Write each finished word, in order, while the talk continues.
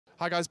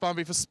Hi guys,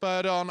 Barnby for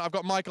Spurred On. I've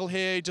got Michael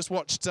here. He just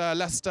watched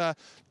Leicester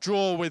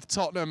draw with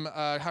Tottenham.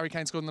 Harry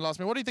Kane scored in the last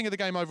minute. What do you think of the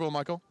game overall,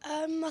 Michael?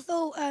 I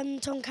thought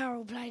Tom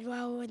Carroll played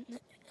well,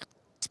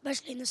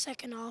 especially in the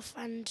second half,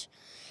 and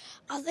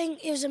I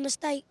think it was a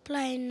mistake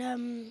playing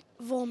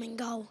Vorm in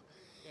goal.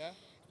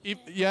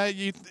 Yeah.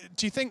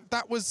 Do you think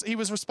he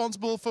was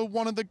responsible for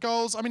one of the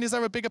goals? I mean, is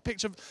there a bigger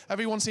picture?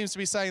 Everyone seems to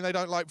be saying they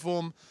don't like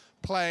Vorm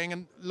playing,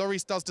 and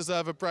Lloris does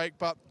deserve a break.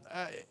 But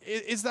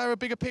is there a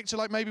bigger picture?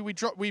 Like maybe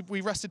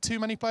we rested too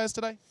many players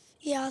today?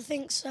 Yeah, I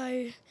think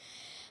so.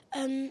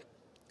 I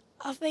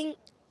think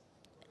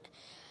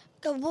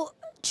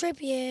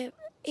Trippier,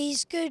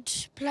 he's good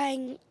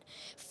playing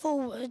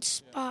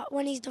forwards, but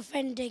when he's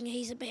defending,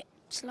 he's a bit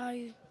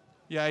slow.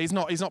 Yeah, he's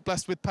not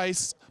blessed with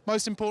pace.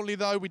 Most importantly,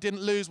 though, we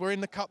didn't lose. We're in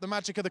the cup. The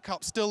magic of the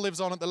cup still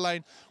lives on at the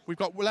Lane. We've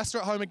got Leicester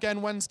at home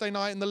again Wednesday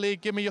night in the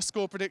league. Give me your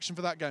score prediction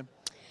for that game.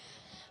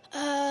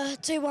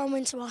 2-1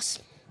 win to us.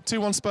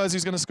 2-1 Spurs.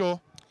 Who's going to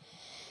score?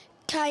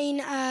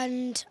 Kane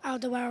and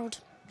Alderweireld.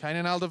 Kane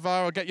and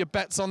Alderweireld. Get your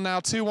bets on now.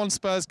 2-1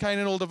 Spurs. Kane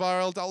and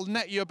Alderweireld. That'll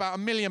net you about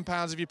 £1 million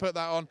if you put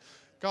that on.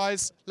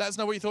 Guys, let us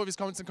know what you thought of his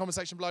comments in the comment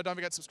section below. Don't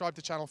forget to subscribe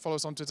to the channel. Follow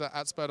us on Twitter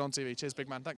 @SpurredOnTV. Cheers, big man. Thanks.